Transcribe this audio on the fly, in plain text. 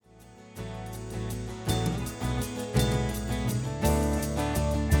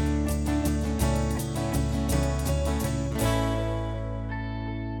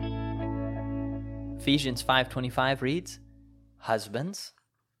Ephesians 5:25 reads, "Husbands,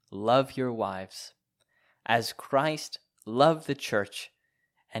 love your wives, as Christ loved the church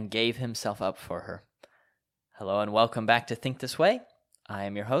and gave himself up for her." Hello and welcome back to Think This Way. I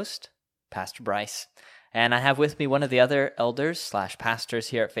am your host, Pastor Bryce, and I have with me one of the other elders/pastors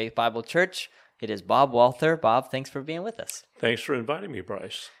here at Faith Bible Church. It is Bob Walther. Bob, thanks for being with us. Thanks for inviting me,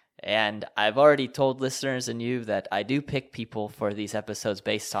 Bryce. And I've already told listeners and you that I do pick people for these episodes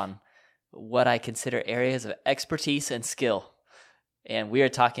based on what I consider areas of expertise and skill. And we are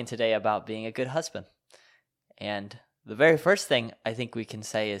talking today about being a good husband. And the very first thing I think we can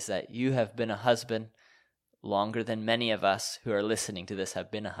say is that you have been a husband longer than many of us who are listening to this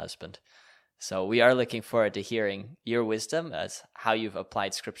have been a husband. So we are looking forward to hearing your wisdom as how you've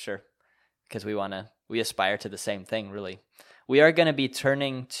applied Scripture, because we aspire to the same thing, really. We are going to be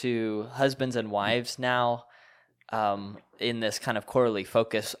turning to husbands and wives now in this kind of quarterly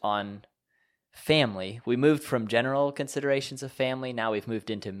focus on family. We moved from general considerations of family. Now we've moved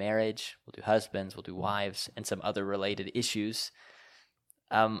into marriage. We'll do husbands, we'll do wives, and some other related issues.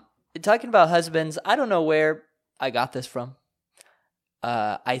 Talking about husbands, I don't know where I got this from.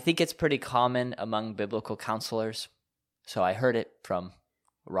 I think it's pretty common among biblical counselors. So I heard it from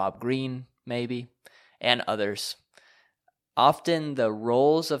Rob Green, maybe, and others. Often the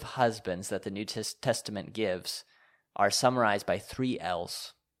roles of husbands that the New Testament gives are summarized by 3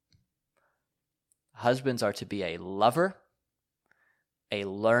 L's. Husbands are to be a lover, a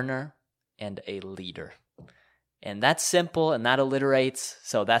learner, and a leader. And that's simple and that alliterates,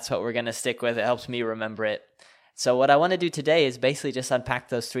 so that's what we're going to stick with. It helps me remember it. So what I want to do today is basically just unpack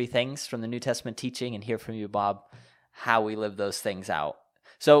those 3 things from the New Testament teaching and hear from you, Bob, how we live those things out.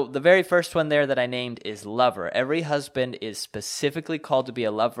 So the very first one there that I named is lover. Every husband is specifically called to be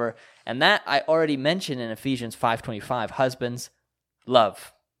a lover, and that I already mentioned in Ephesians 5:25. Husbands,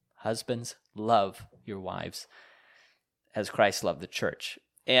 love your wives as Christ loved the church.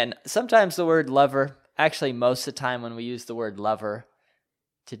 And sometimes the word lover, actually most of the time when we use the word lover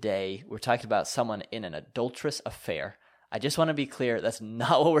today, we're talking about someone in an adulterous affair. I just want to be clear, that's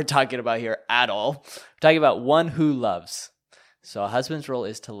not what we're talking about here at all. We're talking about one who loves. So a husband's role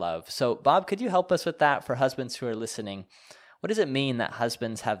is to love. So Bob, could you help us with that for husbands who are listening? What does it mean that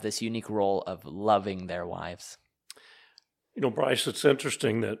husbands have this unique role of loving their wives? You know, Bryce, it's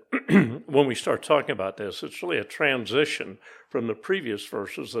interesting that when we start talking about this, it's really a transition from the previous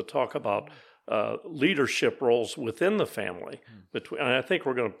verses that talk about leadership roles within the family. And I think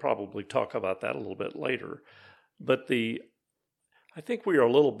we're going to probably talk about that a little bit later. But I think we are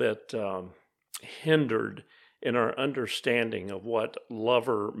a little bit hindered in our understanding of what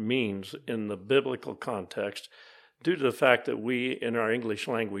lover means in the biblical context due to the fact that we, in our English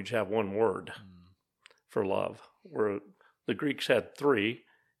language, have one word for love, where the Greeks had 3,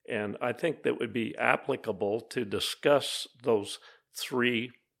 and I think that would be applicable to discuss those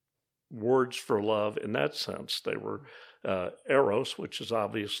 3 words for love in that sense. They were eros, which is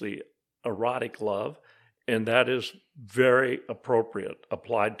obviously erotic love, and that is very appropriate,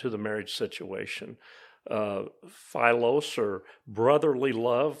 applied to the marriage situation. Philos, or brotherly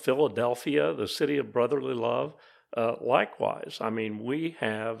love, Philadelphia, the city of brotherly love. Likewise, I mean, we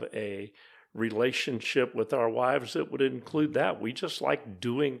have a relationship with our wives that would include that. We just like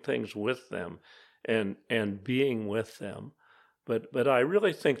doing things with them and being with them. But I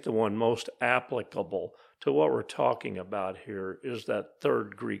really think the one most applicable to what we're talking about here is that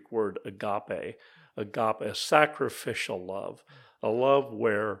 3rd Greek word agape, a sacrificial love, a love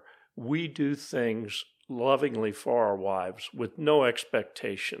where we do things lovingly for our wives with no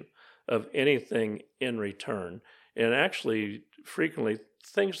expectation of anything in return. And actually, frequently,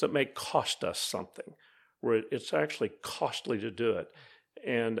 things that may cost us something, where it's actually costly to do it.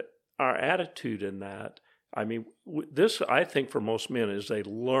 And our attitude in that, I mean, this, I think, for most men is a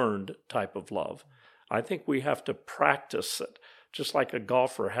learned type of love. I think we have to practice it, just like a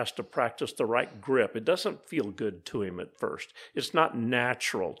golfer has to practice the right grip. It doesn't feel good to him at first. It's not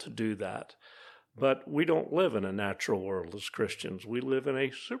natural to do that. But we don't live in a natural world as Christians. We live in a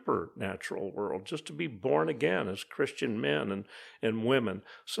supernatural world, just to be born again as Christian men and women.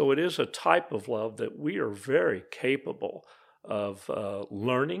 So it is a type of love that we are very capable of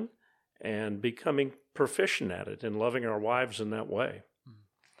learning and becoming proficient at it and loving our wives in that way.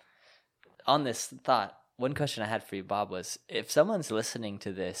 On this thought, one question I had for you, Bob, was if someone's listening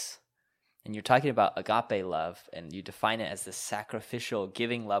to this and you're talking about agape love, and you define it as this sacrificial,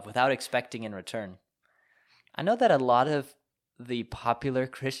 giving love without expecting in return. I know that a lot of the popular,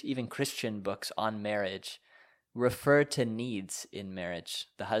 even Christian books on marriage refer to needs in marriage.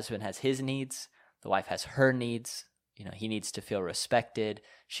 The husband has his needs, the wife has her needs, he needs to feel respected,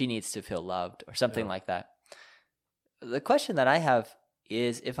 she needs to feel loved, or something like that. The question that I have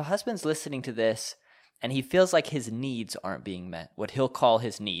is, if a husband's listening to this and he feels like his needs aren't being met, what he'll call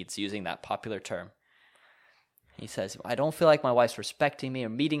his needs, using that popular term. He says, I don't feel like my wife's respecting me or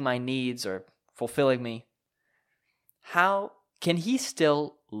meeting my needs or fulfilling me. How can he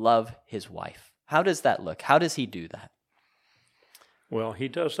still love his wife? How does that look? How does he do that? Well, he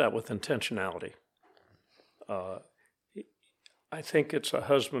does that with intentionality. I think it's a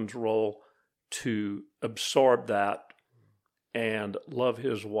husband's role to absorb that and love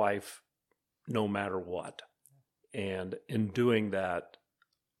his wife no matter what. And in doing that,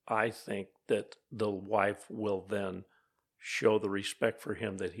 I think that the wife will then show the respect for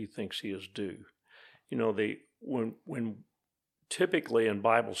him that he thinks he is due. When typically in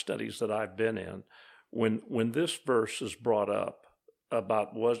Bible studies that I've been in, when this verse is brought up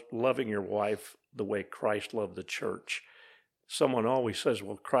about loving your wife the way Christ loved the church, someone always says,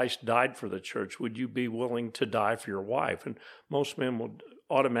 well, Christ died for the church. Would you be willing to die for your wife? And most men will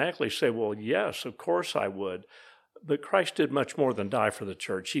automatically say, well, yes, of course I would. But Christ did much more than die for the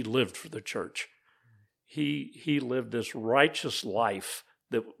church. He lived for the church. He lived this righteous life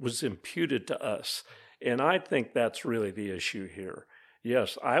that was imputed to us. And I think that's really the issue here.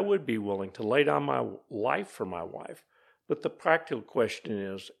 Yes, I would be willing to lay down my life for my wife. But the practical question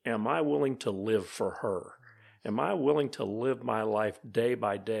is, am I willing to live for her? Am I willing to live my life day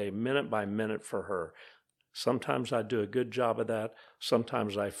by day, minute by minute for her? Sometimes I do a good job of that.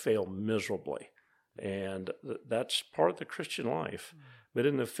 Sometimes I fail miserably. And that's part of the Christian life. But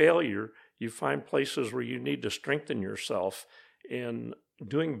in the failure, you find places where you need to strengthen yourself in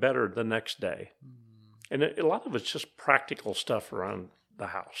doing better the next day. And a lot of it's just practical stuff around the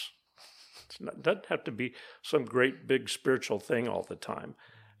house. It doesn't have to be some great big spiritual thing all the time.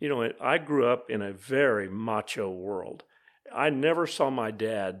 I grew up in a very macho world. I never saw my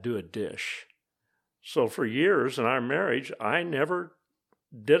dad do a dish. So for years in our marriage, I never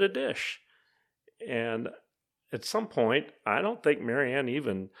did a dish. And at some point, I don't think Marianne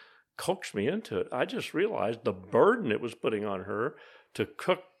even coaxed me into it. I just realized the burden it was putting on her to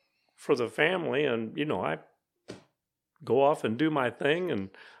cook for the family. And, I go off and do my thing and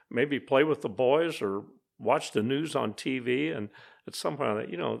maybe play with the boys or watch the news on TV. And at some point, I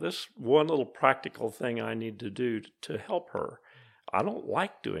thought, this one little practical thing I need to do to help her. I don't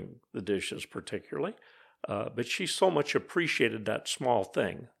like doing the dishes particularly, but she so much appreciated that small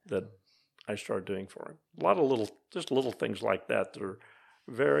thing that I started doing for him. A lot of little things like that are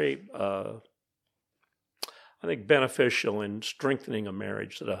very, I think, beneficial in strengthening a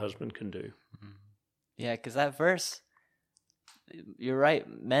marriage that a husband can do. Yeah, because that verse, you're right.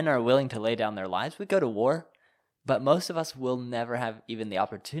 Men are willing to lay down their lives. We go to war, but most of us will never have even the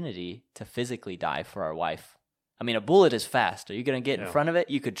opportunity to physically die for our wife. I mean, a bullet is fast. Are you going to get in front of it?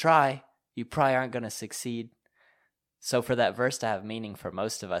 You could try. You probably aren't going to succeed. So for that verse to have meaning for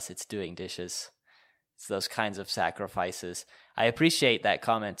most of us, it's doing dishes. It's those kinds of sacrifices. I appreciate that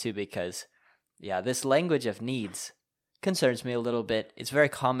comment too, because this language of needs concerns me a little bit. It's very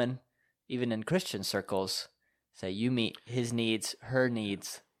common, even in Christian circles. Say you meet his needs, her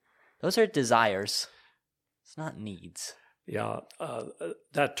needs. Those are desires. It's not needs. Yeah,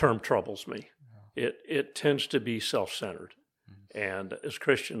 that term troubles me. It tends to be self-centered. And as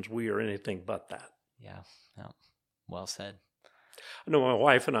Christians, we are anything but that. Yeah. Well said. I know my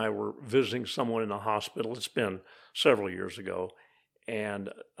wife and I were visiting someone in a hospital. It's been several years ago. And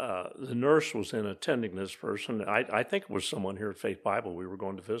the nurse was in attending this person. I think it was someone here at Faith Bible we were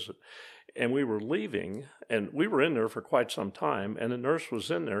going to visit. And we were leaving, and we were in there for quite some time, and the nurse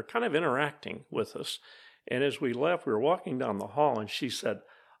was in there kind of interacting with us. And as we left, we were walking down the hall, and she said,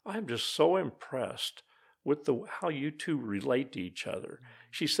 I'm just so impressed with how you two relate to each other.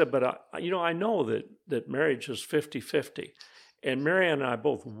 She said, but I know that marriage is 50-50. And Marianne and I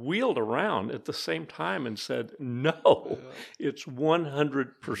both wheeled around at the same time and said, no, it's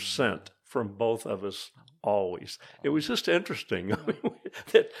 100% from both of us always. It was just interesting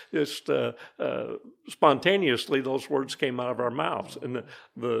that just spontaneously those words came out of our mouths. And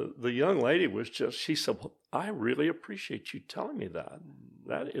the young lady she said, well, I really appreciate you telling me that.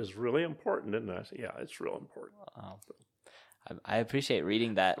 That is really important. And I said, yeah, it's real important. Wow. I appreciate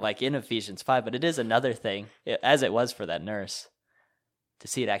reading that, like in Ephesians 5, but it is another thing, as it was for that nurse, to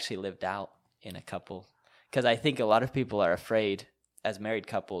see it actually lived out in a couple. Because I think a lot of people are afraid, as married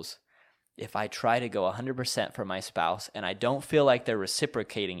couples, if I try to go 100% for my spouse and I don't feel like they're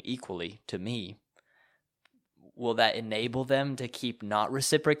reciprocating equally to me, will that enable them to keep not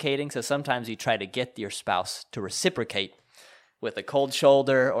reciprocating? So sometimes you try to get your spouse to reciprocate with a cold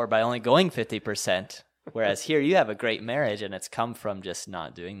shoulder or by only going 50%. Whereas here you have a great marriage and it's come from just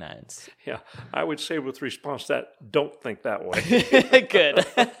not doing that. Yeah, I would say with response to that, don't think that way. Good.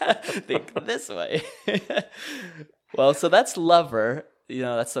 Think this way. Well, so that's lover.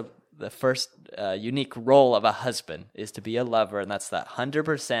 That's the first unique role of a husband is to be a lover, and that's that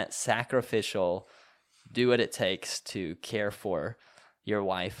 100% sacrificial, do what it takes to care for your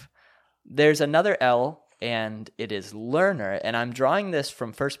wife. There's another L, and it is learner, and I'm drawing this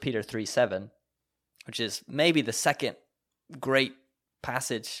from 1 Peter 3:7, which is maybe the second great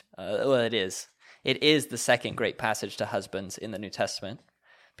passage. It is. It is the second great passage to husbands in the New Testament.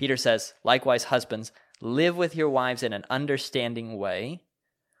 Peter says, likewise, husbands, live with your wives in an understanding way,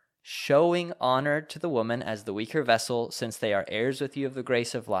 showing honor to the woman as the weaker vessel, since they are heirs with you of the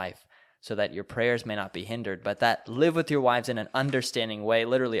grace of life, so that your prayers may not be hindered. But that live with your wives in an understanding way,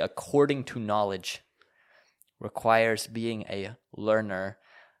 literally according to knowledge, requires being a learner.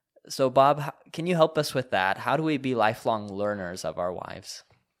 So, Bob, can you help us with that? How do we be lifelong learners of our wives?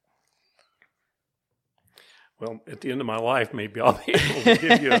 Well, at the end of my life, maybe I'll be able to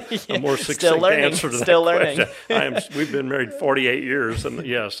give you a more succinct answer to that question. We've been married 48 years, and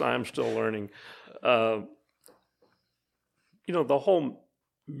yes, I'm still learning. The whole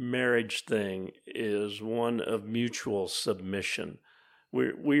marriage thing is one of mutual submission.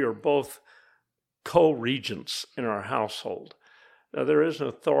 We are both co-regents in our household. Now, there is an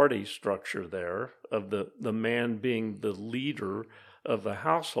authority structure there of the man being the leader of the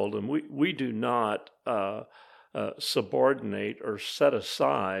household, and we do not subordinate or set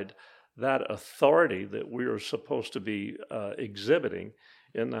aside that authority that we are supposed to be exhibiting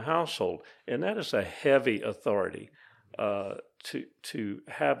in the household. And that is a heavy authority to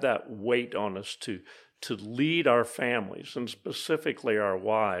have that weight on us to lead our families, and specifically our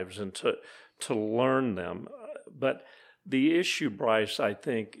wives, and to learn them. But the issue, Bryce, I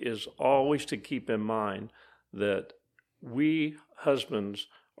think, is always to keep in mind that we husbands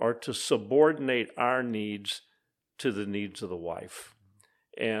are to subordinate our needs to the needs of the wife.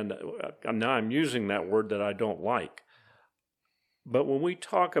 And now I'm using that word that I don't like. But when we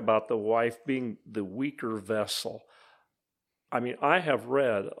talk about the wife being the weaker vessel, I have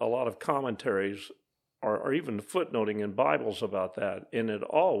read a lot of commentaries or even footnoting in Bibles about that, and it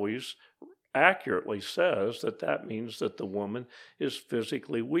always accurately says that means that the woman is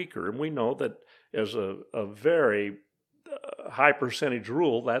physically weaker. And we know that as a very high percentage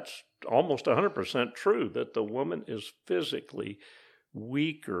rule, that's almost 100% true, that the woman is physically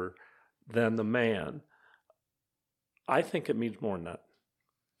weaker than the man. I think it means more than that.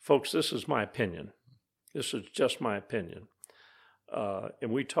 Folks, this is my opinion. This is just my opinion.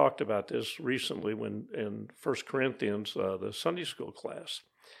 And we talked about this recently when in 1 Corinthians, the Sunday school class.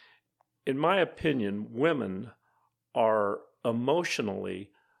 In my opinion, women are emotionally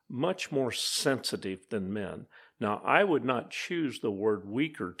much more sensitive than men. Now, I would not choose the word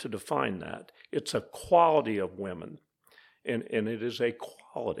weaker to define that. It's a quality of women, and it is a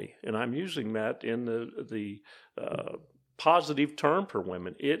quality. And I'm using that in the positive term for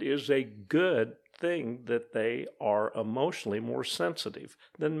women. It is a good thing that they are emotionally more sensitive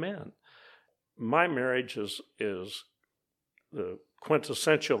than men. My marriage is the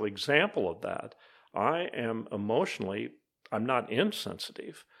quintessential example of that. I am emotionally, I'm not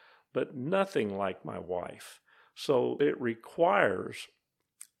insensitive, but nothing like my wife. So it requires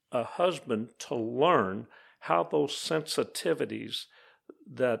a husband to learn how those sensitivities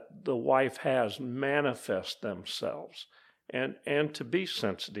that the wife has manifest themselves, and to be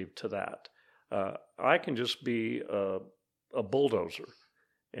sensitive to that. I can just be a bulldozer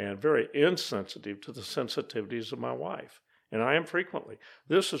and very insensitive to the sensitivities of my wife. And I am frequently.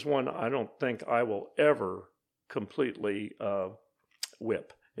 This is one I don't think I will ever completely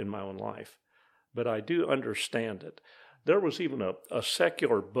whip in my own life. But I do understand it. There was even a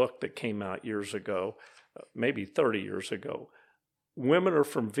secular book that came out years ago, maybe 30 years ago. Women are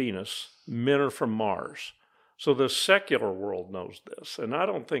from Venus, men are from Mars. So the secular world knows this. And I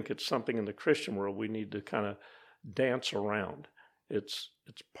don't think it's something in the Christian world we need to kind of dance around. It's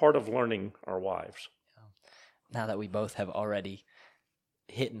part of learning our wives. Now that we both have already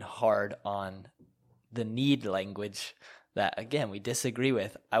hit hard on the need language that, again, we disagree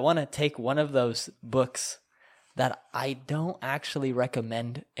with, I want to take one of those books that I don't actually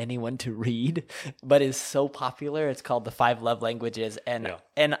recommend anyone to read, but is so popular. It's called The 5 Love Languages. And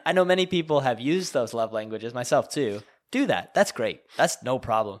I know many people have used those love languages, myself too. Do that. That's great. That's no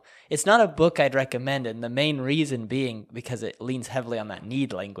problem. It's not a book I'd recommend, and the main reason being because it leans heavily on that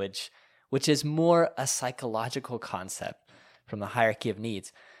need language, which is more a psychological concept from the hierarchy of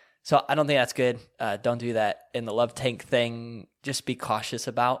needs. So I don't think that's good. Don't do that in the love tank thing. Just be cautious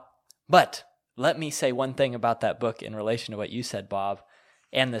about. But let me say one thing about that book in relation to what you said, Bob,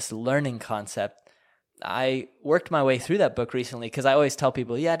 and this learning concept. I worked my way through that book recently because I always tell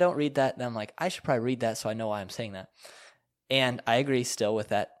people, yeah, don't read that. And I'm like, I should probably read that so I know why I'm saying that. And I agree still with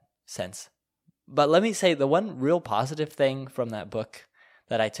that sense. But let me say the one real positive thing from that book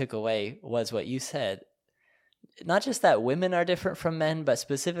that I took away was what you said. Not just that women are different from men, but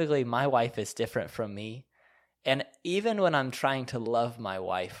specifically my wife is different from me. And even when I'm trying to love my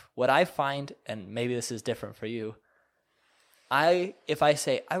wife, what I find, and maybe this is different for you, if I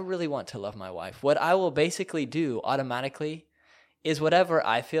say, I really want to love my wife, what I will basically do automatically is whatever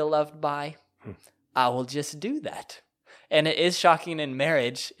I feel loved by, I will just do that. And it is shocking in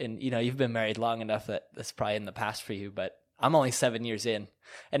marriage, and you've been married long enough that that's probably in the past for you, but I'm only 7 years in.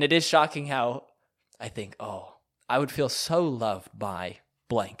 And it is shocking how I think, I would feel so loved by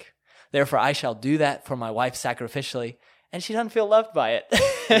blank. Therefore, I shall do that for my wife sacrificially. And she doesn't feel loved by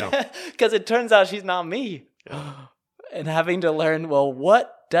it. Because it turns out she's not me. Yeah. And having to learn,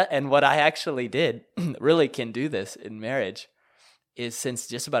 what I actually did really can do this in marriage is, since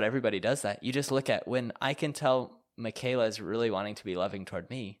just about everybody does that, you just look at when I can tell Michaela is really wanting to be loving toward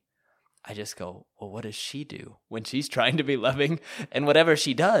me, I just go, what does she do when she's trying to be loving? And whatever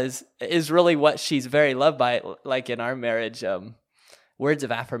she does is really what she's very loved by. Like in our marriage, words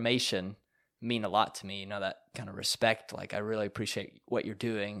of affirmation mean a lot to me, that kind of respect, like I really appreciate what you're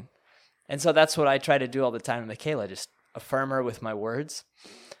doing. And so that's what I try to do all the time with Michaela, just affirm her with my words.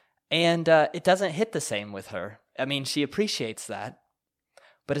 And it doesn't hit the same with her. I mean, she appreciates that,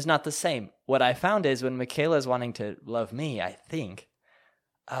 but it's not the same. What I found is when Michaela is wanting to love me, I think,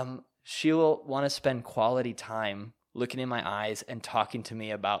 she will want to spend quality time looking in my eyes and talking to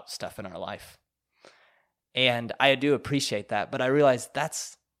me about stuff in our life. And I do appreciate that, but I realize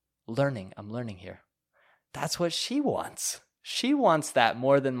that's learning. I'm learning here. That's what she wants. She wants that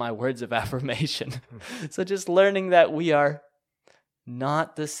more than my words of affirmation. So just learning that we are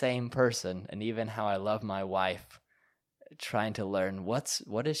not the same person, and even how I love my wife, trying to learn what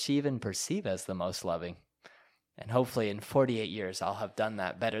does she even perceive as the most loving. And hopefully in 48 years, I'll have done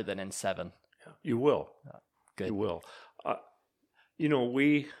that better than in 7. You will. Good. You will.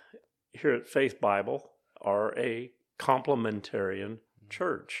 We here at Faith Bible are a complementarian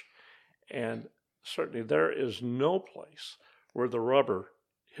church. And certainly there is no place where the rubber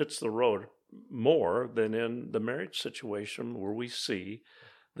hits the road more than in the marriage situation, where we see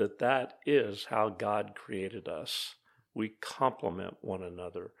that is how God created us. We complement one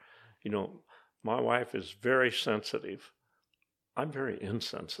another. My wife is very sensitive. I'm very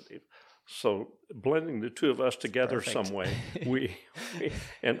insensitive. So blending the two of us together some way, we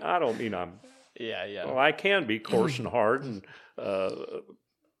and I don't mean I'm well, I can be coarse and hard and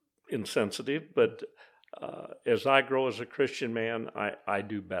insensitive, but as I grow as a Christian man, I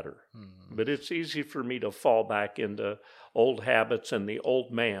do better. Mm-hmm. But it's easy for me to fall back into old habits and the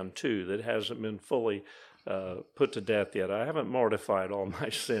old man, too, that hasn't been fully put to death yet. I haven't mortified all my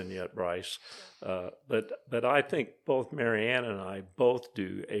sin yet, Bryce. But I think both Marianne and I both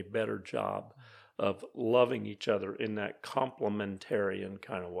do a better job of loving each other in that complementarian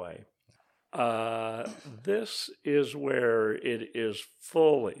kind of way. This is where it is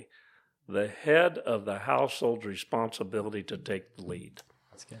fully the head of the household's responsibility to take the lead.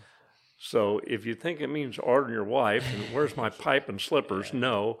 That's good. So if you think it means ordering your wife, and where's my pipe and slippers?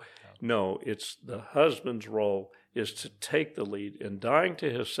 No, it's the husband's role is to take the lead in dying to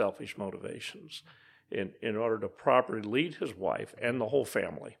his selfish motivations in order to properly lead his wife and the whole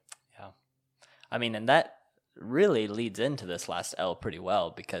family. Yeah. I mean, and that really leads into this last L pretty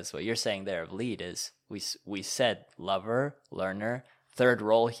well, because what you're saying there of lead is we said lover, learner, third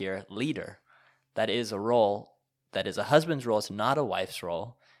role here, leader. That is a role that is a husband's role. It's not a wife's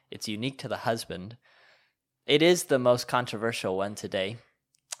role. It's unique to the husband. It is the most controversial one today.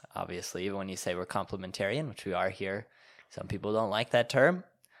 Obviously, even when you say we're complementarian, which we are here, some people don't like that term.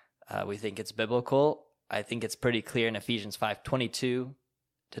 We think it's biblical. I think it's pretty clear in Ephesians 5:22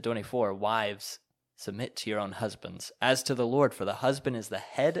 to 24. Wives, submit to your own husbands, as to the Lord, for the husband is the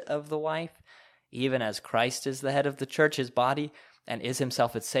head of the wife, even as Christ is the head of the church, his body, and is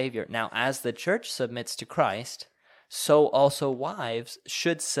himself its Savior. Now, as the church submits to Christ, so also wives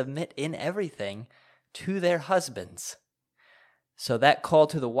should submit in everything to their husbands. So that call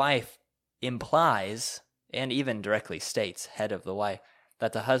to the wife implies, and even directly states, head of the wife,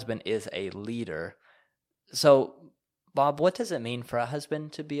 that the husband is a leader. So, Bob, what does it mean for a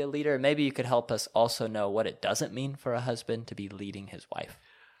husband to be a leader? Maybe you could help us also know what it doesn't mean for a husband to be leading his wife.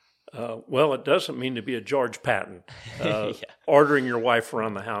 Well, it doesn't mean to be a George Patton, ordering your wife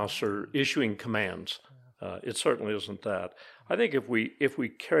around the house or issuing commands. It certainly isn't that. I think if we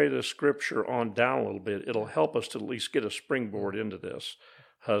carry the scripture on down a little bit, it'll help us to at least get a springboard into this.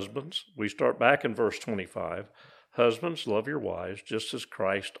 Husbands, we start back in verse 25. Husbands, love your wives, just as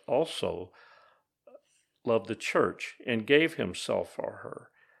Christ also loved the church and gave himself for her,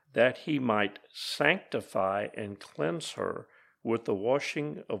 that he might sanctify and cleanse her with the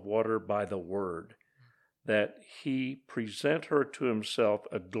washing of water by the word, that he present her to himself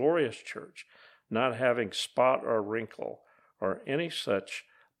a glorious church, not having spot or wrinkle or any such,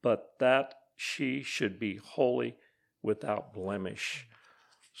 but that she should be holy without blemish.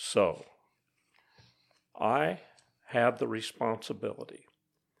 So, I have the responsibility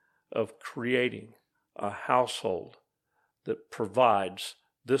of creating a household that provides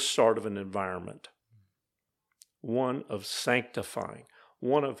this sort of an environment, one of sanctifying,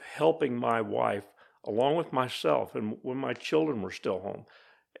 one of helping my wife along with myself and when my children were still home.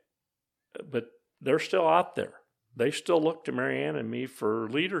 But they're still out there. They still look to Marianne and me for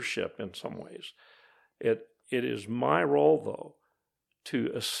leadership in some ways. It is my role, though,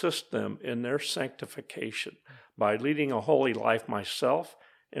 to assist them in their sanctification by leading a holy life myself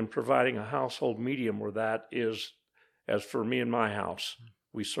and providing a household medium where that is, as for me and my house,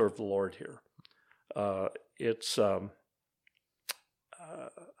 we serve the Lord here. It's a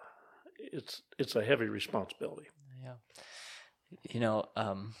heavy responsibility. Yeah.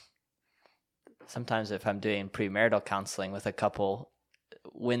 Sometimes if I'm doing premarital counseling with a couple,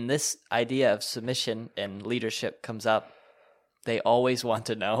 when this idea of submission and leadership comes up, they always want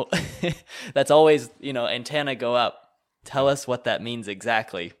to know. That's always, antenna go up. Tell us what that means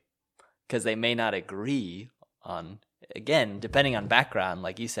exactly, because they may not agree on, again, depending on background,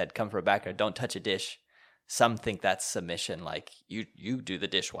 like you said, come from a background, don't touch a dish. Some think that's submission, like you do the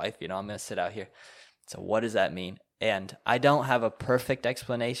dish, wife, I'm going to sit out here. So what does that mean? And I don't have a perfect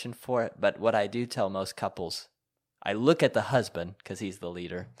explanation for it, but what I do tell most couples, I look at the husband, because he's the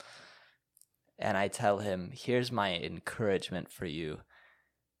leader, and I tell him, here's my encouragement for you.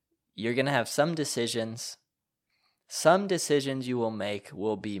 You're going to have some decisions. Some decisions you will make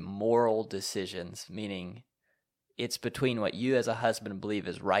will be moral decisions, meaning it's between what you as a husband believe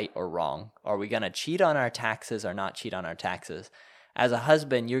is right or wrong. Are we going to cheat on our taxes or not cheat on our taxes? As a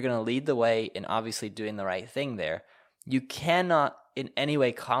husband, you're going to lead the way in obviously doing the right thing there. You cannot in any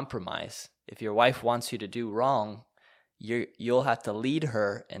way compromise. If your wife wants you to do wrong, you'll have to lead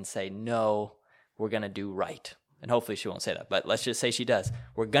her and say, no, we're going to do right. And hopefully she won't say that, but let's just say she does.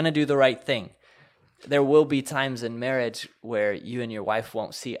 We're going to do the right thing. There will be times in marriage where you and your wife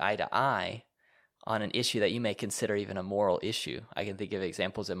won't see eye to eye on an issue that you may consider even a moral issue. I can think of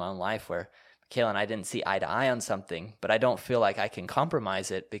examples in my own life where Kayla and I didn't see eye to eye on something, but I don't feel like I can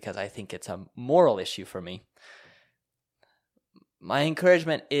compromise it because I think it's a moral issue for me. My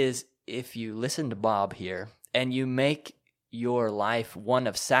encouragement is, if you listen to Bob here and you make your life one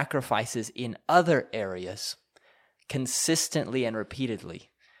of sacrifices in other areas consistently and repeatedly,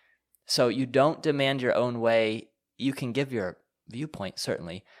 so you don't demand your own way, you can give your viewpoint,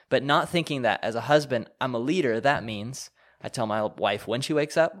 certainly, but not thinking that as a husband, I'm a leader. That means I tell my wife when she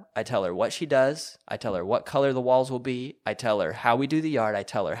wakes up, I tell her what she does, I tell her what color the walls will be, I tell her how we do the yard, I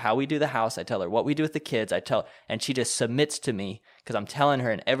tell her how we do the house, I tell her what we do with the kids, and she just submits to me because I'm telling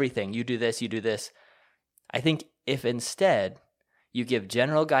her in everything, you do this, you do this. I think if instead you give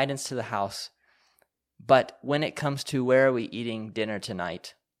general guidance to the house, but when it comes to where are we eating dinner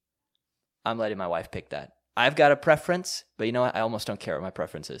tonight, I'm letting my wife pick that. I've got a preference, but you know what? I almost don't care what my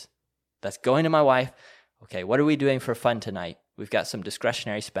preference is. That's going to my wife. Okay, what are we doing for fun tonight? We've got some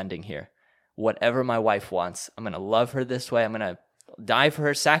discretionary spending here. Whatever my wife wants, I'm going to love her this way. I'm going to die for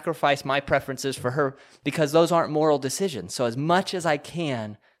her, sacrifice my preferences for her, because those aren't moral decisions. So as much as I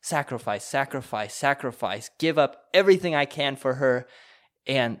can, sacrifice, give up everything I can for her.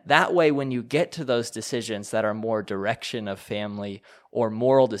 And that way, when you get to those decisions that are more direction of family or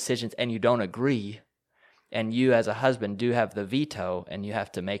moral decisions and you don't agree, and you as a husband do have the veto and you have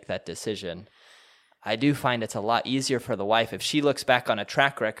to make that decision, I do find it's a lot easier for the wife if she looks back on a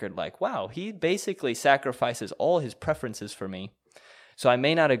track record like, wow, he basically sacrifices all his preferences for me. So I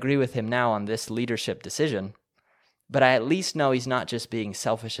may not agree with him now on this leadership decision, but I at least know he's not just being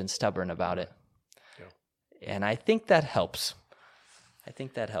selfish and stubborn about it. Yeah. And I think that helps.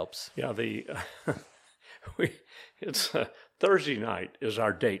 Yeah, it's Thursday night is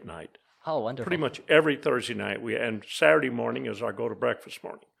our date night. Oh, wonderful. Pretty much every Thursday night, and Saturday morning is our go-to-breakfast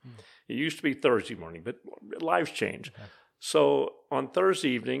morning. It used to be Thursday morning, but lives change. Okay. So on Thursday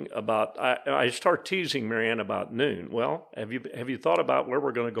evening, I start teasing Marianne about noon. Well, have you thought about where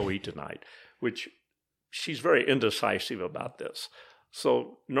we're going to go eat tonight? Which she's very indecisive about this.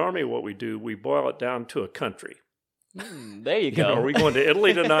 So normally what we do, we boil it down to a country. There you go. Are we going to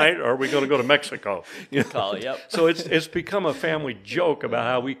Italy tonight, or are we going to go to Mexico? Good call, yep. So it's become a family joke about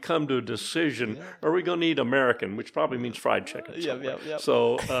how we come to a decision. Are we going to eat American, which probably means fried chicken? Yep.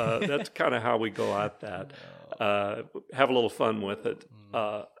 So that's kind of how we go at that. Have a little fun with it.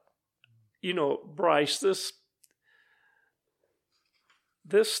 Bryce,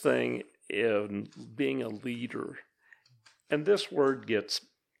 this thing in being a leader, and this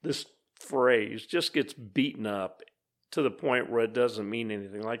phrase just gets beaten up to the point where it doesn't mean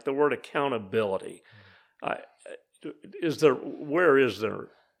anything. Like the word accountability. Where is there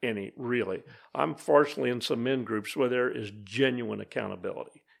any really? I'm fortunately in some men groups where there is genuine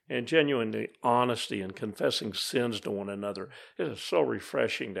accountability and genuine honesty and confessing sins to one another. It is so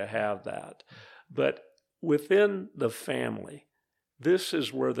refreshing to have that. But within the family, this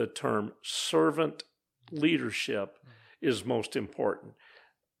is where the term servant leadership is most important.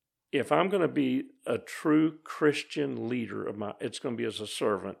 If I'm going to be a true Christian leader, it's going to be as a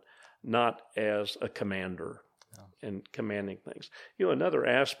servant, not as a commander and commanding things. Another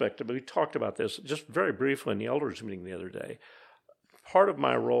aspect of it, we talked about this just very briefly in the elders meeting the other day. Part of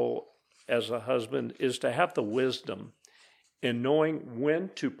my role as a husband is to have the wisdom in knowing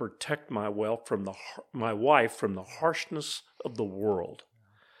when to protect my wife from the harshness of the world.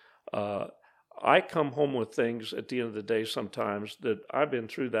 I come home with things at the end of the day sometimes that I've been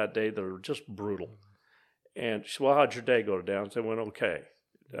through that day that are just brutal. And she said, well, how'd your day go down? I said, went okay.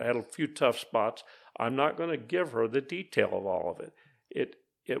 I had a few tough spots. I'm not going to give her the detail of all of it.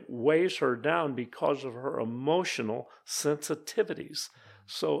 It weighs her down because of her emotional sensitivities.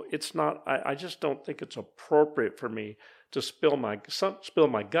 So it's not, I just don't think it's appropriate for me to spill my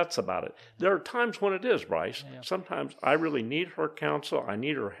guts about it. There are times when it is, Bryce. Yeah. Sometimes I really need her counsel. I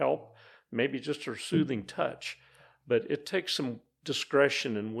need her help. Maybe just her soothing touch. But it takes some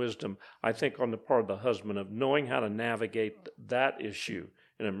discretion and wisdom, I think, on the part of the husband of knowing how to navigate that issue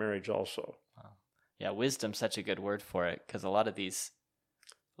in a marriage also. Wow. Yeah, wisdom's such a good word for it, because a lot of these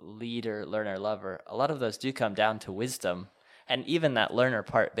leader, learner, lover, a lot of those do come down to wisdom. And even that learner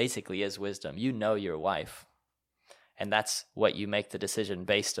part basically is wisdom. You know your wife. And that's what you make the decision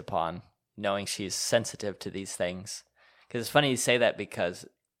based upon, knowing she's sensitive to these things. Because it's funny you say that because,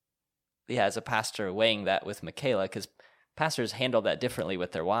 as a pastor weighing that with Michaela, because pastors handle that differently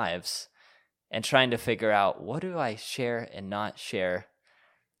with their wives and trying to figure out, what do I share and not share?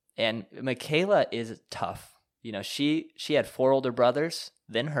 And Michaela is tough. She had 4 older brothers,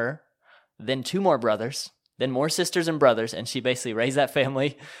 then her, then 2 more brothers, then more sisters and brothers, and she basically raised that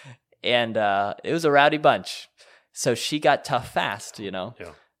family, and it was a rowdy bunch. So she got tough fast, Yeah.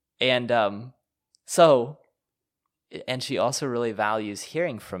 And and she also really values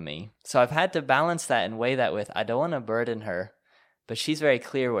hearing from me. So I've had to balance that and weigh that with, I don't want to burden her, but she's very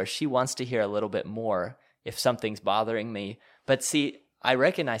clear where she wants to hear a little bit more if something's bothering me. But see, I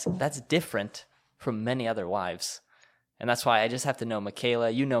recognize that's different from many other wives. And that's why I just have to know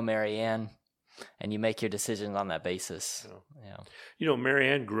Michaela, Marianne, and you make your decisions on that basis. Yeah.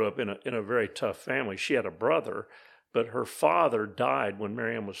 Marianne grew up in a very tough family. She had a brother, but her father died when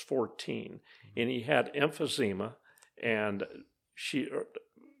Marianne was 14, and he had emphysema. And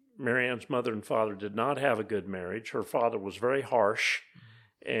Marianne's mother and father did not have a good marriage. Her father was very harsh,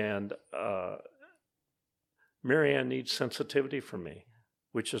 and Marianne needs sensitivity from me,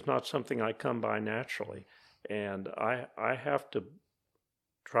 which is not something I come by naturally. And I have to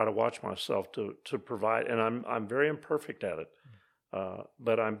try to watch myself to provide, and I'm very imperfect at it,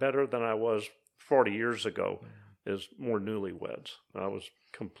 but I'm better than I was 40 years ago as more newlyweds. I was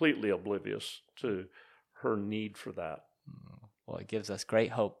completely oblivious to her need for that. Well, it gives us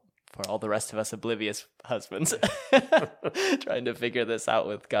great hope for all the rest of us oblivious husbands trying to figure this out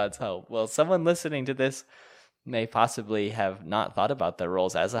with God's help. Well, someone listening to this may possibly have not thought about their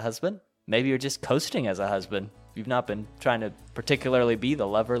roles as a husband. Maybe you're just coasting as a husband. You've not been trying to particularly be the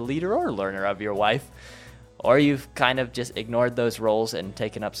lover, leader, or learner of your wife. Or you've kind of just ignored those roles and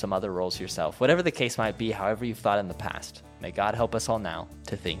taken up some other roles yourself. Whatever the case might be, however you've thought in the past, may God help us all now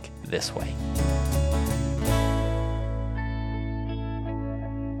to think this way.